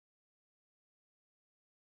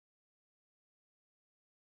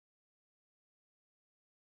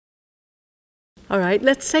All right,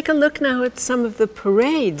 let's take a look now at some of the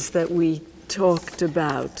parades that we talked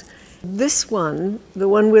about. This one, the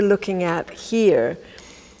one we're looking at here,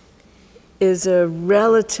 is a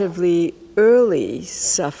relatively early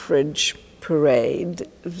suffrage parade,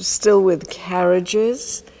 still with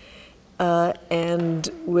carriages and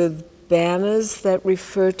with banners that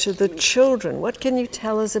refer to the children. What can you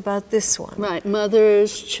tell us about this one? Right,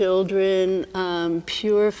 mothers, children,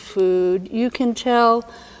 pure food. You can tell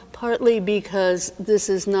partly because this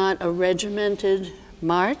is not a regimented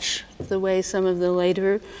march the way some of the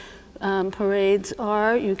later parades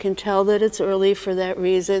are. You can tell that it's early for that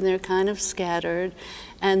reason. They're kind of scattered,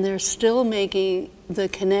 and they're still making the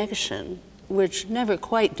connection, which never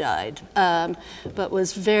quite died, but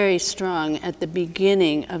was very strong at the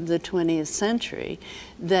beginning of the 20th century,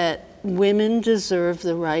 that women deserve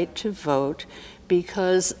the right to vote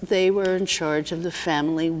because they were in charge of the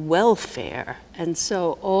family welfare. And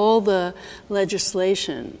so all the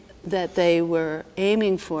legislation that they were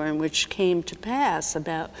aiming for and which came to pass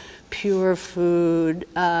about pure food,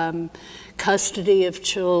 custody of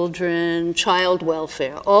children, child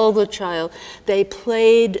welfare, they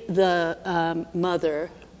played the mother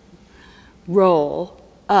role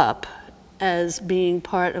up as being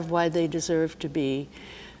part of why they deserve to be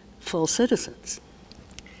full citizens.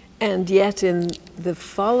 And yet in the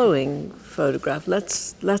following photograph,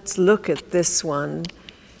 let's look at this one,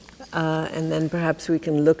 and then perhaps we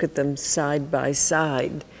can look at them side by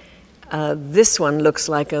side. This one looks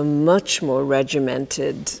like a much more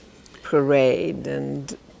regimented parade,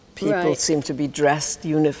 and people seem to be dressed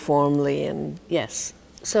uniformly. And yes.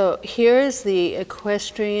 So here is the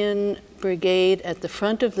equestrian brigade at the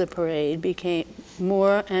front of the parade, became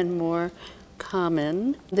more and more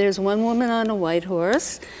common. There's one woman on a white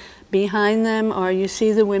horse. Behind them are, you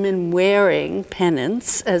see the women wearing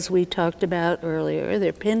pennants, as we talked about earlier.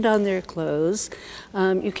 They're pinned on their clothes.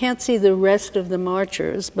 You can't see the rest of the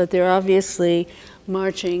marchers, but they're obviously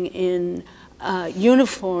marching in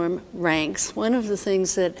uniform ranks. One of the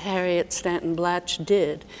things that Harriet Stanton Blatch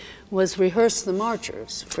did was rehearse the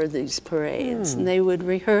marchers for these parades. And they would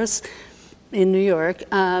rehearse in New York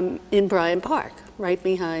in Bryant Park, right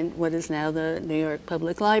behind what is now the New York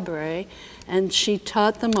Public Library. And she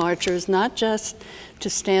taught the marchers not just to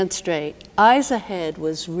stand straight. Eyes ahead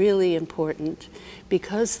was really important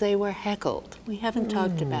because they were heckled. We haven't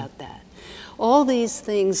talked about that. All these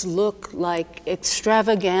things look like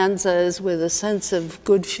extravaganzas with a sense of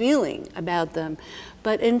good feeling about them.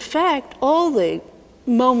 But in fact, all the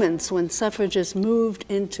moments when suffragists moved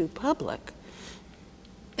into the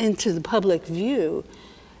public view,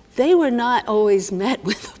 they were not always met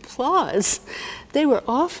with applause. They were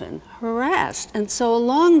often harassed. And so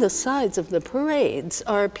along the sides of the parades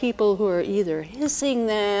are people who are either hissing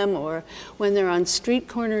them, or when they're on street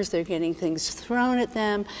corners, they're getting things thrown at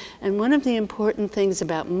them. And one of the important things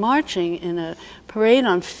about marching in a parade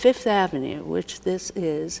on Fifth Avenue, which this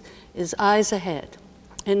is eyes ahead.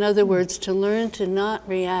 In other words, to learn to not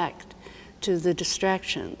react to the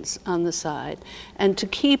distractions on the side, and to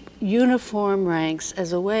keep uniform ranks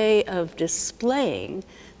as a way of displaying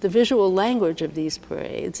the visual language of these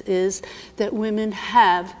parades is that women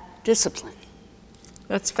have discipline.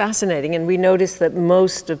 that's fascinating. And we notice that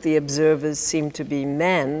most of the observers seem to be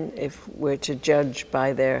men, if we're to judge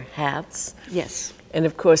by their hats. Yes. And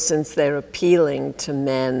of course, since they're appealing to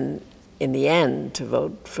men in the end to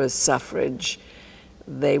vote for suffrage,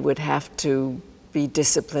 they would have to be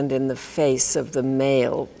disciplined in the face of the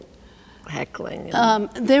male heckling.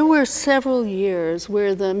 There were several years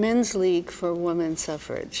where the Men's League for Women's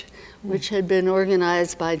Suffrage, which had been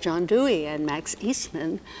organized by John Dewey and Max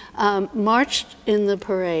Eastman, marched in the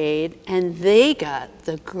parade, and they got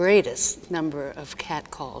the greatest number of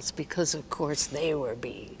catcalls because, of course, they were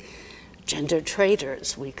being gender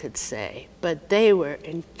traitors, we could say, but they were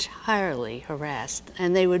entirely harassed.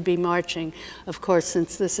 And they would be marching, of course,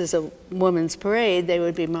 since this is a women's parade, they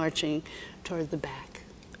would be marching toward the back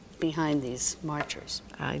behind these marchers.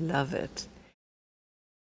 I love it.